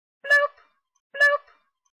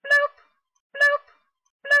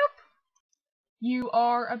You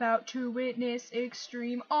are about to witness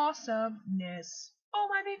extreme awesomeness. Oh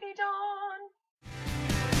my baby Dawn!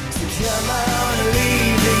 So come on and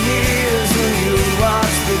leave the years when you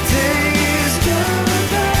watch the days go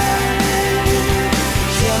by.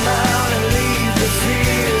 Come on and leave the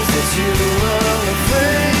fears that you were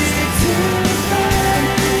afraid to fight.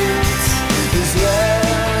 'Cause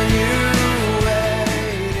when you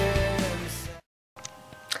waited.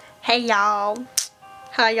 Hey y'all,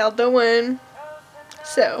 how y'all doing?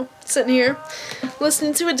 So, sitting here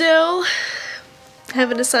listening to Adele,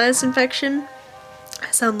 having a sinus infection.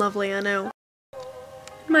 I sound lovely, I know.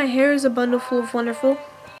 My hair is a bundle full of wonderful.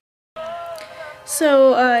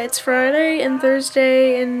 So, it's Friday and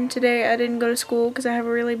Thursday, and today I didn't go to school because I have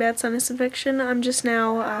a really bad sinus infection. I'm just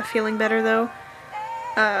now feeling better though.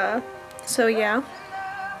 So yeah.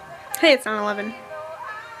 Hey, it's 9/11.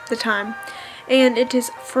 The time. And it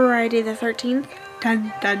is Friday the 13th.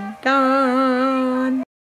 Dun dun dun!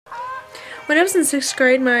 When I was in 6th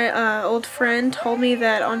grade, my old friend told me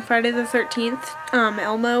that on Friday the 13th,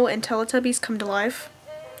 Elmo and Teletubbies come to life.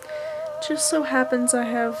 Just so happens I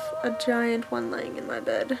have a giant one laying in my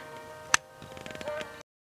bed.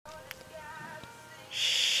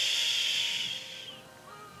 Shh.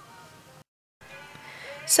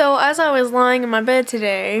 So as I was lying in my bed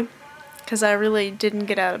today, because I really didn't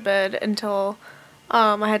get out of bed until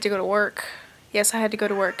I had to go to work. Yes, I had to go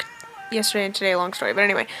to work yesterday and today, long story, but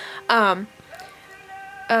anyway.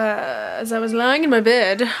 As I was lying in my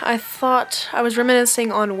bed, I thought I was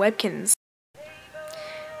reminiscing on Webkinz.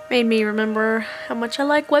 Made me remember how much I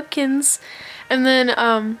like Webkinz. And then,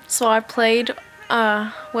 so I played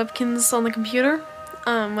Webkinz on the computer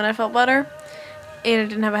when I felt better and I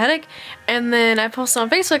didn't have a headache. And then I posted on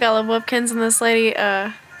Facebook, I love Webkinz, and this lady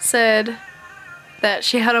said that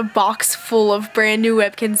she had a box full of brand new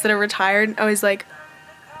Webkinz that are retired. I was like,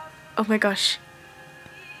 oh my gosh,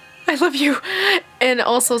 I love you. And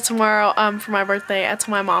also tomorrow, for my birthday, I told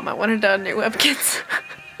my mom I wanted a new Webkinz.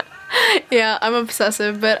 Yeah, I'm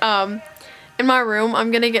obsessive, but in my room,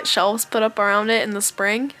 I'm gonna get shelves put up around it in the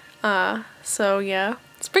spring. So yeah,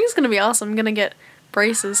 spring's gonna be awesome. I'm gonna get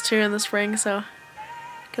braces too in the spring, so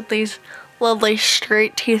get these lovely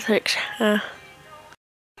straight teeth hooks.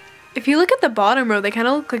 If you look at the bottom row, they kind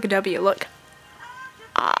of look like a W. Look.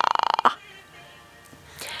 Ah.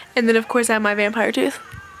 And then of course I have my vampire tooth.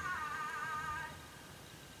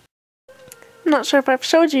 I'm not sure if I've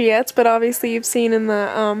showed you yet, but obviously you've seen in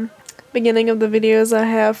the beginning of the videos I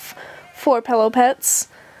have 4 pillow pets.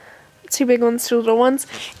 2 big ones, 2 little ones.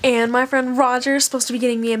 And my friend Roger is supposed to be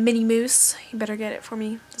getting me a mini moose. He better get it for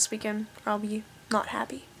me this weekend or I'll be not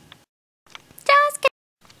happy. Just kidding.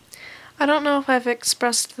 I don't know if I've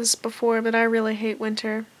expressed this before, but I really hate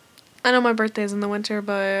winter. I know my birthday's in the winter,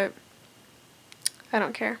 but I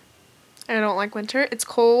don't care. I don't like winter. It's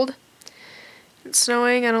cold. It's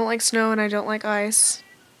snowing. I don't like snow, and I don't like ice.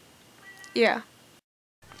 Yeah.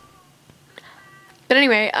 But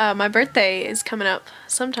anyway, my birthday is coming up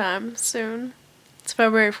sometime soon. It's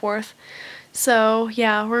February 4th. So,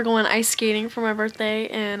 yeah, we're going ice skating for my birthday,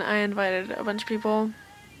 and I invited a bunch of people.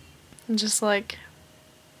 And just like,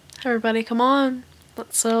 everybody come on,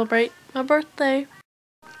 let's celebrate my birthday.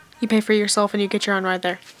 You pay for yourself and you get your own ride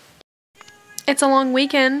there. It's a long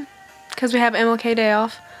weekend because we have MLK Day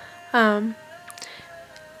off.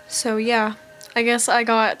 So yeah, I guess I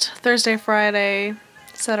got Thursday, Friday,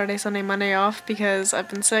 Saturday, Sunday, Monday off because I've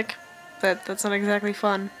been sick, but that's not exactly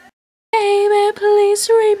fun. Baby, please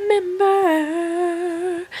remember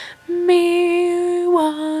me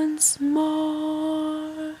once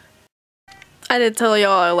more. I did tell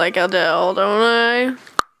y'all I like Adele, don't I?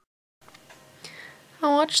 I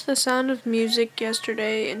watched The Sound of Music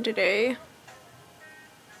yesterday and today.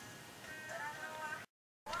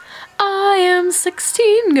 I am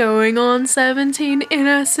 16, going on 17,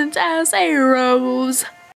 innocent as a rose.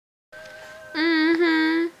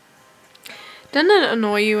 Doesn't it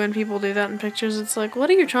annoy you when people do that in pictures? It's like, what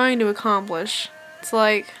are you trying to accomplish? It's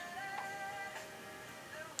like,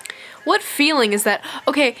 what feeling is that?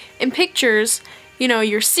 Okay, in pictures, you know,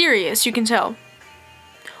 you're serious, you can tell.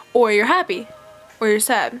 Or you're happy. Or you're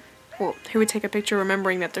sad. Well, who would take a picture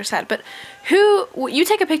remembering that they're sad? But you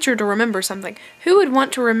take a picture to remember something. Who would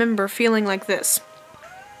want to remember feeling like this?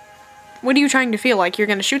 What are you trying to feel like? You're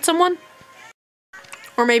gonna shoot someone?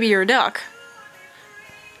 Or maybe you're a duck.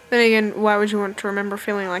 Then again, why would you want to remember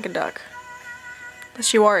feeling like a duck?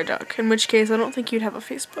 Unless you are a duck, in which case I don't think you'd have a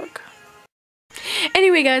Facebook.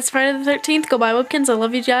 Anyway guys, Friday the 13th, go buy Webkinz. I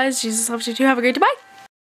love you guys. Jesus loves you too. Have a great day. Bye!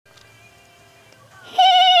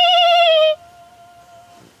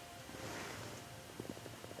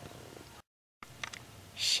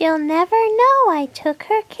 She'll never know I took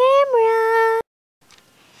her camera.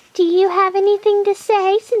 Do you have anything to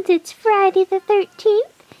say since it's Friday the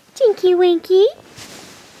 13th, Tinky Winky?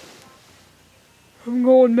 I'm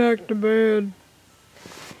going back to bed.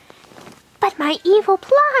 But my evil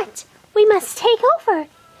plot! We must take over.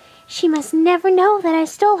 She must never know that I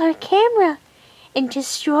stole her camera and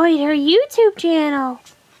destroyed her YouTube channel.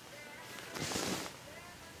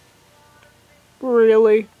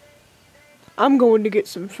 Really? I'm going to get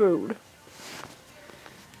some food.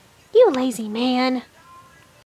 You lazy man.